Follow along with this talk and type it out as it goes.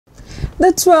The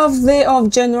 12th day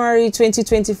of January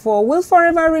 2024 will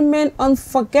forever remain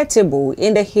unforgettable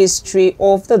in the history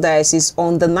of the Diocese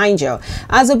on the Niger,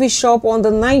 as the Bishop on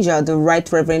the Niger, the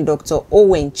Right Reverend Dr.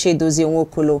 Owen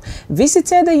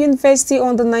visited the University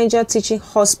on the Niger Teaching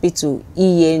Hospital,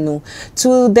 Iyenu,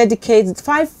 to dedicate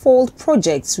five-fold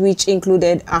projects which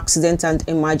included Accident and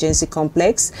Emergency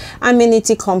Complex,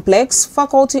 Amenity Complex,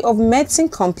 Faculty of Medicine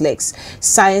Complex,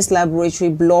 Science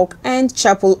Laboratory Block, and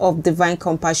Chapel of Divine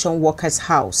Compassion Workers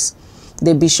House.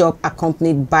 The bishop,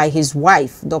 accompanied by his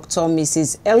wife, Dr.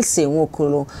 Mrs. Else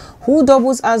Nwokolo, who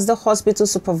doubles as the hospital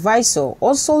supervisor,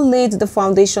 also laid the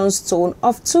foundation stone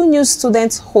of two new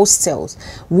student hostels,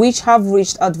 which have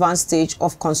reached advanced stage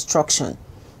of construction.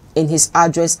 In his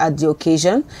address at the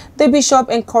occasion, the bishop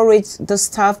encouraged the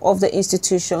staff of the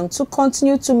institution to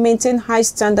continue to maintain high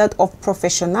standard of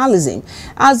professionalism,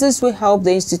 as this will help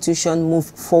the institution move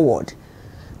forward.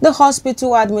 The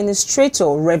hospital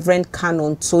administrator, Reverend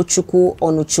Canon Tochukwu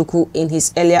Onuchukwu, in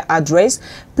his earlier address,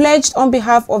 pledged on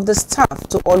behalf of the staff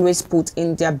to always put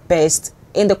in their best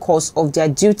in the course of their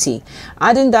duty,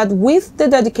 adding that with the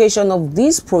dedication of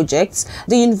these projects,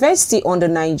 the University on the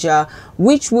Niger,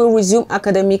 which will resume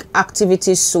academic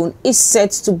activities soon, is set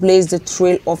to blaze the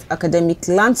trail of academic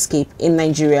landscape in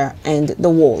Nigeria and the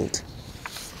world.